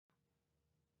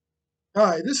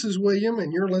Hi, this is William,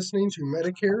 and you're listening to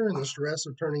Medicare and the Stress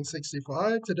of Turning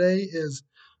 65. Today is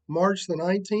March the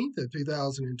 19th of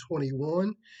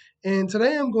 2021, and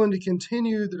today I'm going to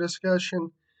continue the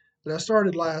discussion that I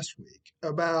started last week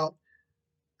about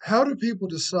how do people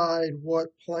decide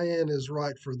what plan is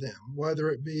right for them, whether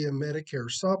it be a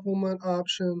Medicare supplement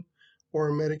option or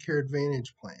a Medicare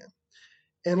Advantage plan.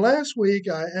 And last week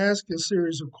I asked a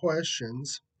series of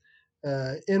questions.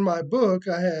 In my book,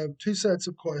 I have two sets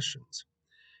of questions.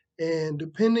 And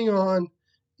depending on,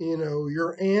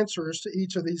 your answers to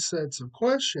each of these sets of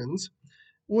questions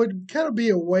would kind of be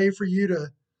a way for you to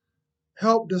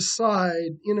help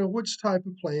decide, which type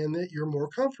of plan that you're more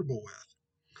comfortable with.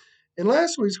 And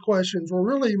last week's questions were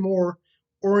really more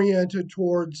oriented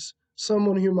towards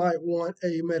someone who might want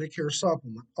a Medicare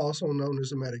supplement, also known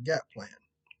as a Medigap plan.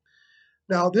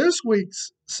 Now, this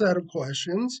week's set of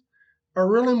questions are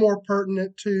really more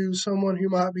pertinent to someone who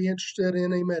might be interested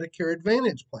in a Medicare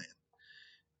Advantage plan.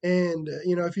 And,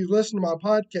 if you've listened to my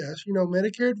podcast,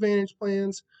 Medicare Advantage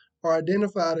plans are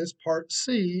identified as Part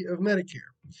C of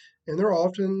Medicare. And they're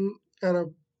often kind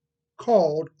of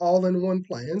called all in one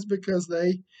plans because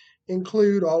they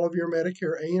include all of your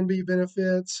Medicare A and B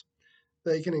benefits.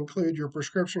 They can include your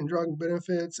prescription drug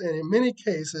benefits. And in many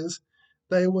cases,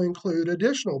 they will include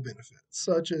additional benefits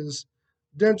such as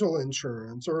dental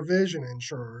insurance or vision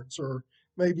insurance or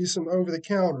maybe some over the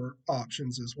counter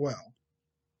options as well.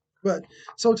 But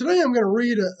so today I'm going to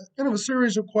read a kind of a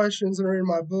series of questions that are in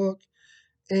my book,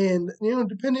 and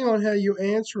depending on how you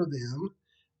answer them,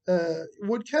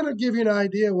 would kind of give you an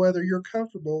idea whether you're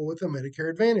comfortable with a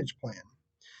Medicare Advantage plan.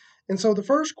 And so the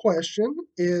first question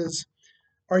is,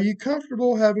 are you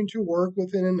comfortable having to work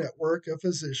within a network of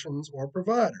physicians or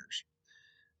providers?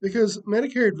 Because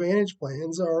Medicare Advantage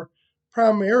plans are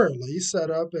primarily set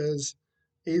up as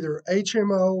either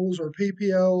HMOs or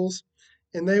PPOs,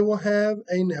 and they will have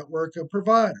a network of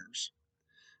providers.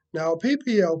 Now, a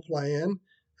PPO plan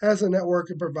has a network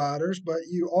of providers, but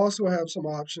you also have some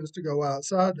options to go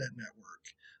outside that network,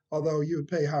 although you would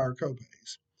pay higher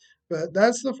copays. But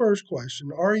that's the first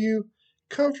question. Are you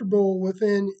comfortable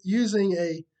within using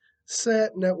a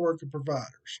set network of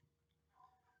providers?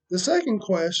 The second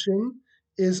question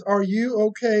is, are you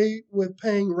okay with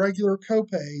paying regular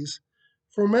copays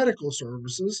for medical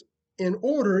services in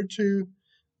order to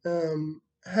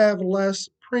have less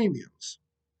premiums?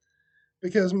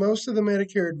 Because most of the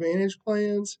Medicare Advantage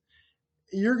plans,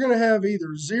 you're going to have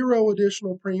either zero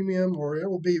additional premium or it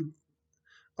will be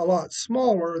a lot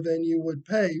smaller than you would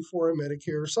pay for a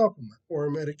Medicare supplement or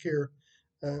a Medicare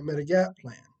Medigap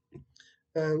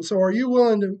plan. So, are you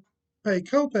willing to pay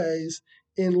copays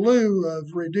in lieu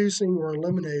of reducing or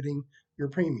eliminating your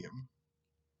premium?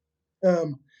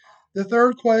 Um, the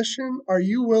third question, are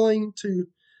you willing to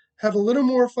have a little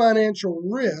more financial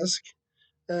risk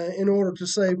in order to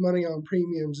save money on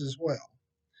premiums as well?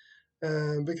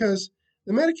 Because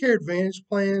the Medicare Advantage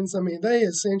plans, I mean, they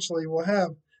essentially will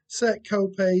have set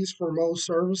copays for most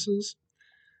services.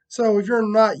 So if you're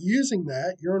not using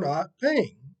that, you're not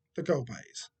paying the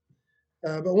copays.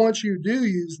 But once you do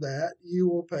use that, you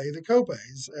will pay the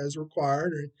copays as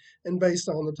required and based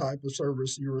on the type of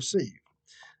service you receive.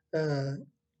 Uh,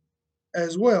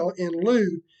 as well, in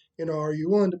lieu, are you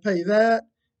willing to pay that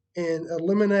and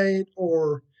eliminate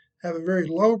or have a very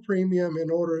low premium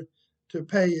in order to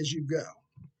pay as you go?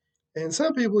 And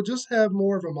some people just have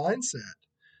more of a mindset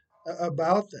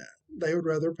about that. They would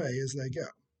rather pay as they go.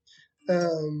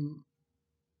 Um,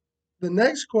 the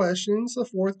next question is the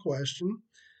fourth question.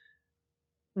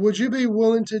 Would you be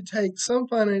willing to take some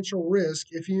financial risk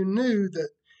if you knew that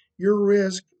your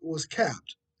risk was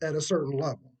capped at a certain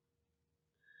level?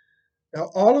 Now,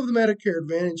 all of the Medicare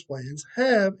Advantage plans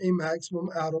have a maximum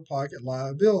out of pocket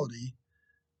liability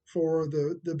for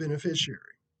the beneficiary.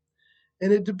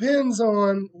 And it depends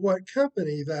on what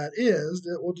company that is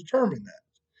that will determine that.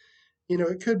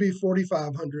 It could be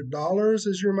 $4,500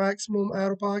 as your maximum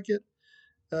out of pocket,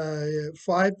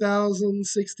 5,000,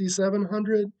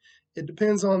 6,700. It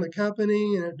depends on the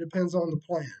company and it depends on the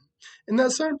plan. And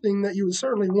that's something that you would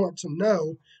certainly want to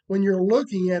know when you're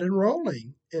looking at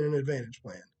enrolling in an Advantage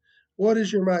plan. What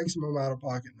is your maximum out of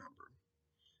pocket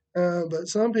number? But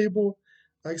some people,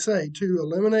 like I say, to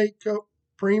eliminate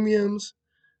premiums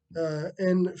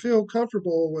and feel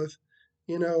comfortable with,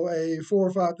 a $4,000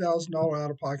 or $5,000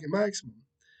 out of pocket maximum.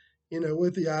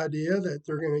 With the idea that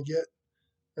they're going to get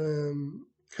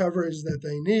coverage that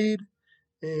they need,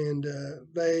 and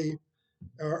they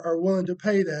are willing to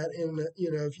pay that. In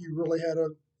if you really had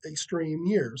an extreme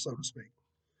year, so to speak.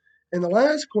 And the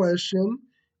last question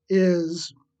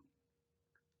is,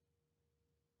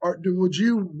 would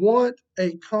you want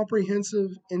a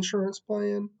comprehensive insurance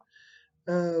plan?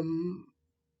 Um,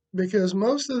 because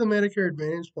most of the Medicare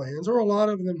Advantage plans, or a lot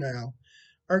of them now,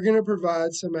 are going to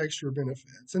provide some extra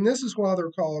benefits. And this is why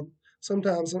they're called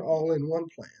sometimes an all in one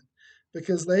plan,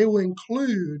 because they will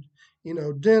include,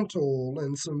 dental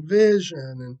and some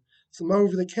vision and some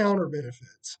over the counter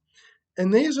benefits.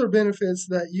 And these are benefits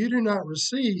that you do not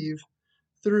receive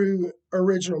through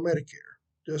original Medicare,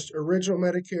 just original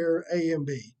Medicare A and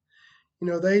B.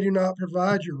 They do not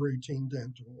provide your routine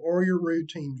dental or your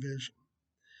routine vision.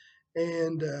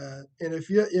 And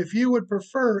if you would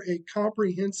prefer a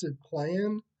comprehensive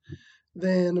plan,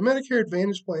 then the Medicare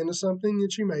Advantage plan is something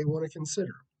that you may want to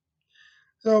consider.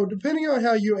 So, depending on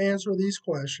how you answer these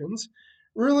questions,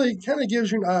 really kind of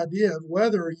gives you an idea of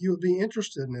whether you would be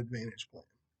interested in an Advantage plan.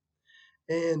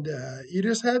 And you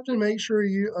just have to make sure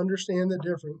you understand the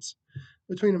difference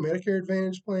between a Medicare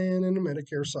Advantage plan and a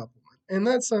Medicare supplement. And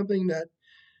that's something that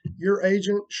your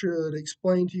agent should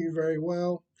explain to you very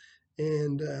well,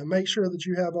 and make sure that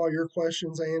you have all your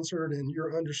questions answered and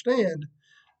you understand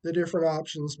the different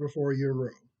options before you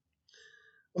enroll.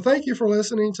 Well, thank you for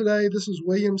listening today. This is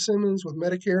William Simmons with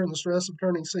Medicare and the Stress of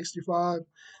Turning 65.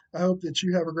 I hope that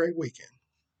you have a great weekend.